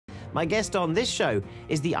My guest on this show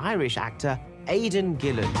is the Irish actor Aidan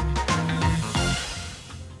Gillen.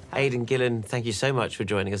 Aidan Gillen, thank you so much for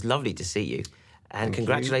joining us. Lovely to see you. And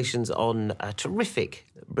congratulations on a terrific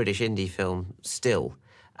British indie film, Still,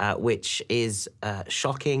 which is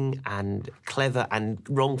shocking and clever and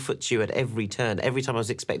wrong-foots you at every turn. Every time I was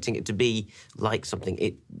expecting it to be like something,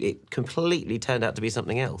 it completely turned out to be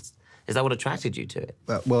something else. Is that what attracted you to it?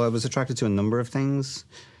 Well, I was attracted to a number of things.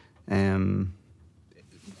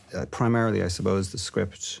 Primarily, I suppose, the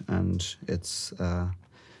script and its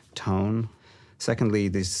tone. Secondly,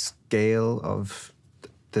 the scale of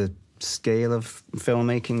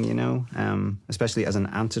filmmaking, you know, especially as an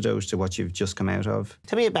antidote to what you've just come out of.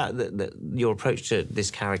 Tell me about your approach to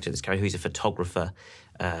this character who's a photographer,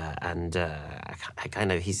 and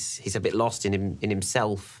kind of he's a bit lost in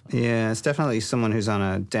himself. Yeah, it's definitely someone who's on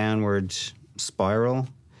a downward spiral,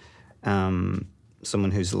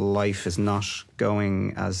 someone whose life is not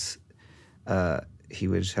going as he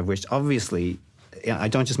would have wished. Obviously, I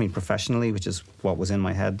don't just mean professionally, which is what was in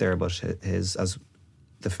my head there, but as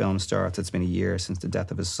the film starts, it's been a year since the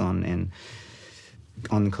death of his son in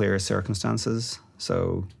unclear circumstances.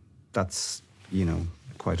 So that's, you know,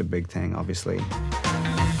 quite a big thing, obviously.